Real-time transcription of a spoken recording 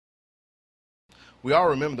We all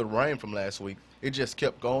remember the rain from last week. It just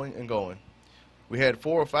kept going and going. We had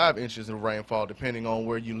 4 or 5 inches of rainfall depending on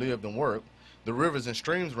where you lived and worked. The rivers and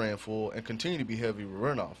streams ran full and continue to be heavy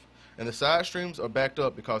runoff. And the side streams are backed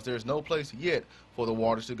up because there is no place yet for the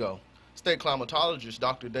water to go. State climatologist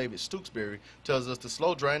Dr. David Stooksbury tells us the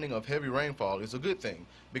slow draining of heavy rainfall is a good thing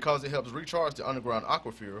because it helps recharge the underground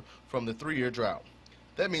aquifer from the 3-year drought.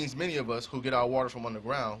 That means many of us who get our water from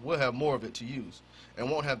underground will have more of it to use and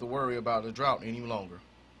won't have to worry about a drought any longer.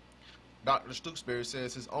 Dr. Stooksbury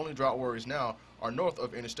says his only drought worries now are north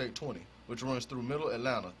of Interstate 20, which runs through middle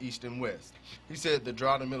Atlanta, east and west. He said the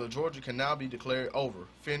drought in middle Georgia can now be declared over,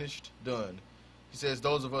 finished, done. He says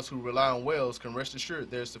those of us who rely on wells can rest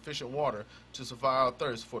assured there is sufficient water to survive our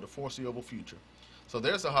thirst for the foreseeable future. So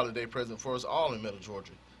there's a holiday present for us all in middle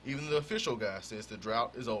Georgia. Even the official guy says the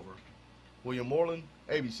drought is over. William Moreland,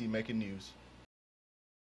 ABC Making News.